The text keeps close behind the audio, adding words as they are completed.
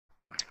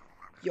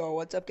Yo,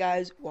 what's up,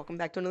 guys? Welcome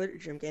back to another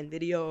Gym Can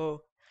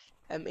video.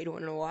 Haven't made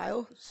one in a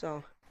while,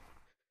 so.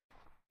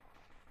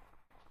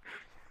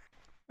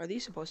 Are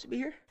these supposed to be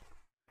here?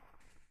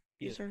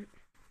 These aren't.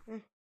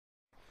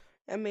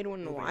 Haven't made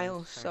one in a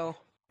while, so.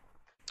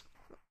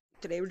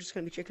 Today we're just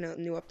gonna be checking out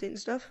a new update and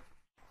stuff.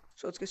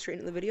 So let's get straight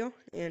into the video.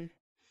 And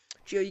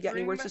Gio, you got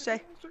any words to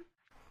say?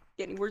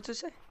 Got any words to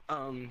say?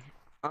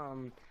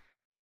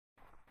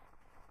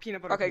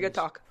 Peanut butter. Okay, good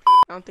talk.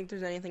 I don't think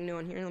there's anything new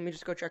in here. Let me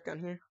just go check down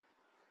here.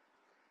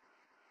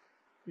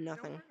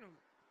 Nothing. Man,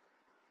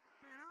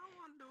 I don't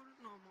want to do this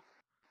no more.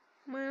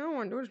 Man, I don't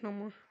want to do this no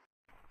more.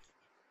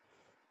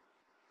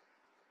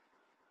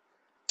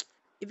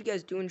 If you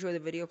guys do enjoy the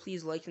video,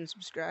 please like and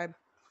subscribe.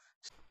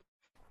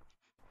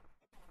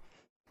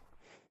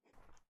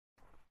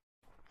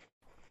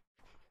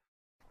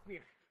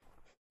 Here.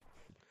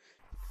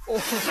 Oh.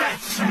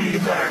 Fetch me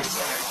their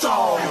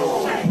soul!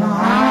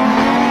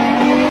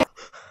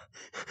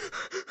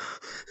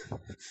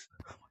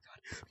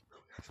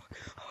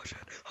 Oh shit.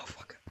 Oh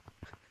fuck.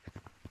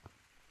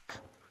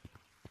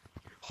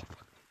 Oh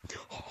fuck.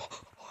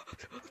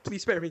 Oh.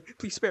 Please spare me.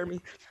 Please spare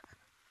me.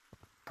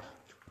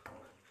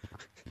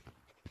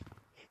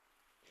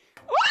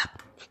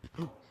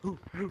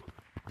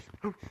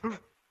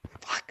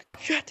 Fuck.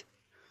 Shit.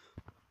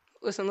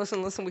 Listen.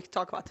 We can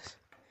talk about this.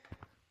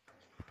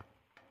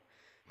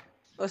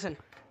 Listen.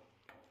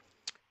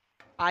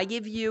 I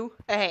give you.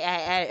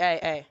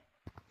 Hey.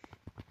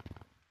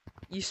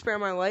 You spare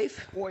my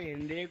life.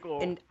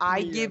 And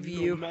I give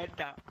you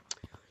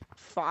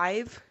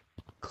 5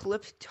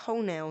 clipped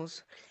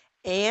toenails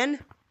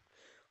and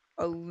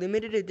a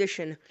limited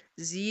edition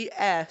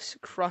ZS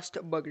crust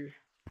booger.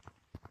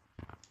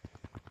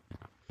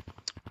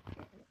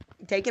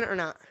 Taking it or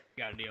not?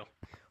 Got a deal.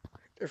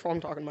 That's what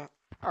I'm talking about.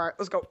 Alright,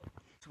 let's go.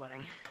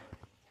 Sweating.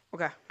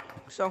 Okay,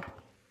 so.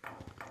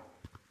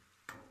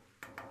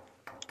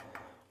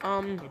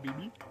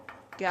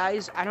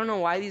 Guys, I don't know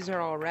why these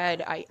are all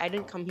red. I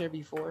didn't come here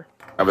before.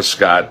 Have a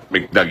Scott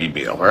McNugget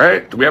meal,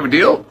 alright? Do we have a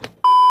deal?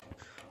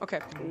 Okay,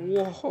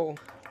 whoa.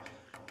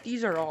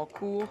 These are all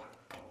cool.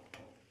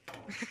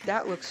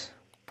 That looks...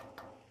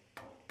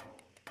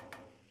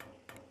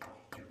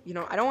 You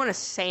know, I don't want to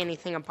say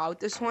anything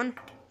about this one.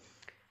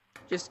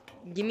 Just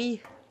give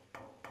me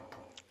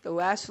the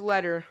last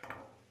letter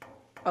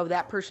of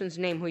that person's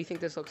name who you think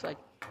this looks like.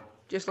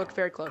 Just look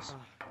very close.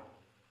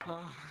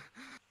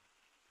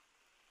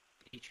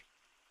 H.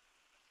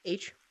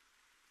 H?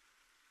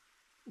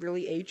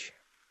 Really, H?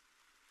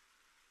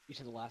 You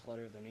said the last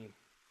letter of their name.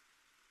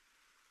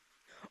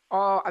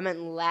 Oh, I meant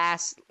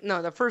last...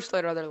 No, the first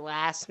letter of their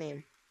last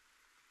name.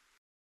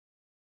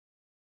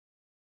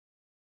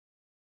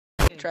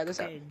 Try this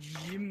out. Hey,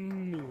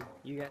 Jimmy.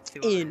 You got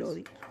 2 In.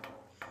 eyes.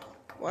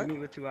 What? Jimmy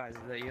with 2 eyes. Is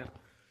that you?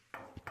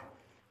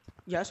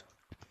 Yes.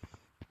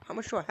 How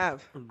much do I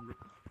have?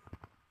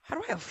 How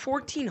do I have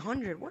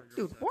 1,400? What,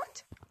 dude?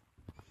 What?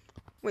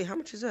 Wait, how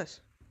much is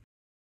this?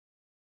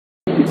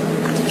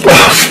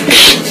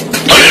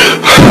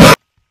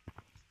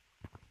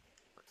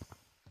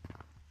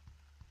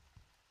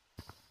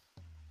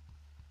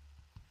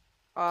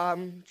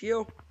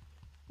 Gio,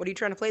 what are you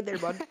trying to play there,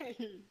 bud?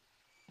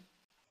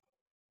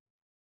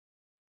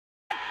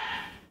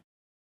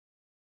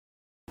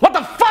 What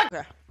the fuck?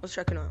 Okay, let's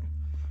check it out.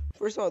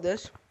 First of all,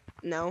 this.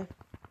 No.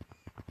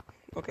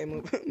 Okay,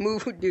 move.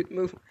 Move, dude,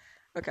 move.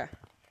 Okay.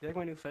 You like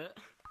my new fit?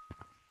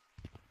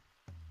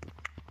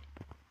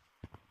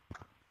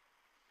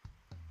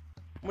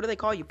 What do they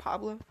call you,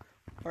 Pablo?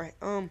 Alright,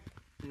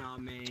 Nah,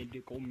 man. They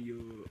call me,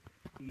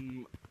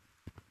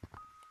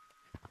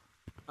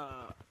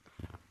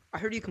 I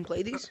heard you can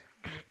play these.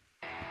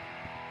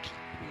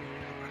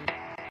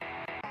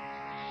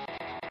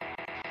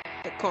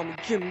 They call me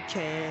Jim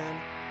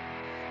Can.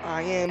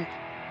 I am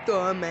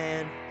the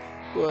man.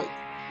 But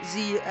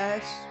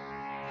ZS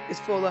is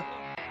full of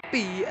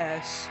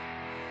BS.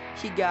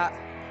 He got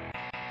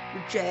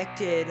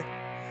rejected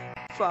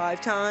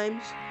 5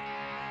 times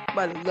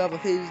by the love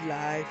of his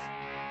life.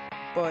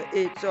 But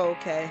it's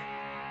okay,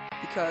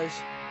 because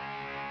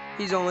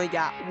he's only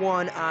got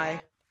 1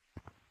 eye.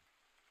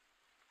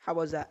 How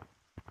was that?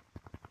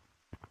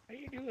 How do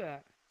you do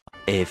that?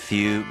 A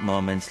few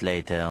moments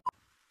later.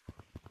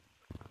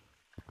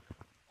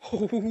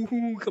 Oh,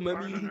 come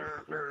at me.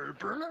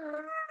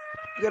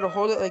 You gotta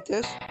hold it like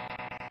this.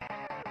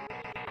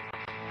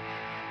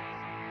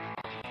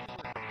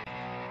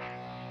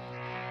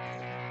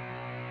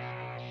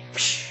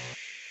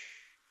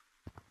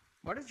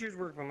 Why does yours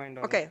work but mine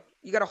doesn't? Okay,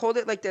 you gotta hold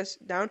it like this,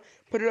 down,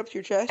 put it up to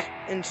your chest,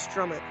 and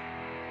strum it.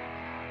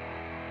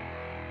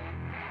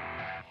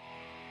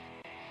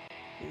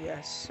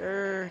 Yes,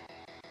 sir.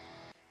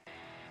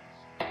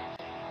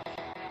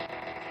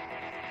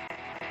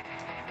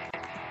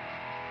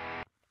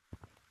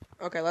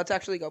 Okay, let's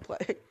actually go play.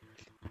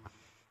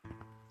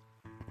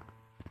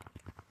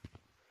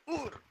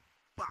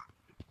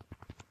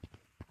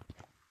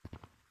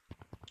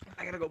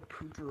 I gotta go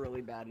poop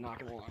really bad, not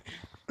gonna lie.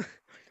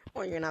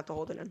 Well, you're gonna have to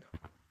hold it in.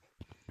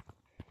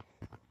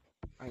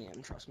 I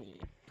am, trust me,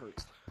 it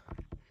hurts.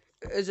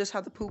 Is this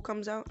how the poo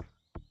comes out?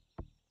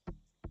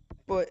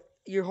 But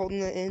you're holding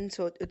it in,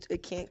 so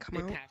it can't come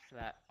They out. patched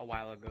that a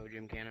while ago,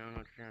 Jim Can. I don't know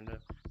what you're trying to do.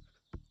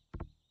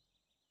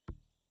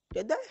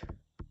 Did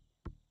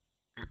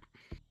they?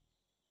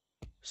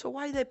 So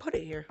why did they put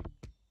it here?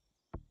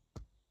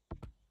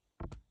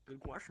 Good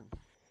question.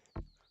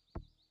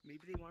 Maybe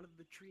they wanted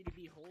the tree to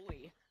be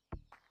holy.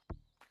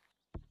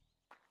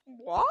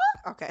 What?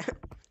 Okay.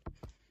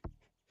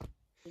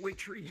 Holy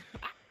tree.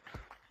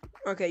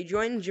 Okay,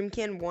 join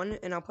Gymcan 1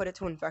 and I'll put it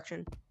to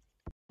infection.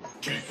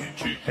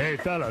 Hey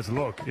fellas,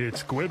 look,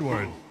 it's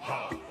Squidward.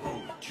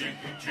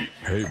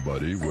 Hey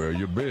buddy, where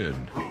you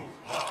been?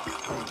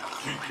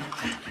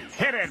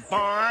 Hit it,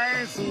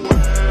 boys!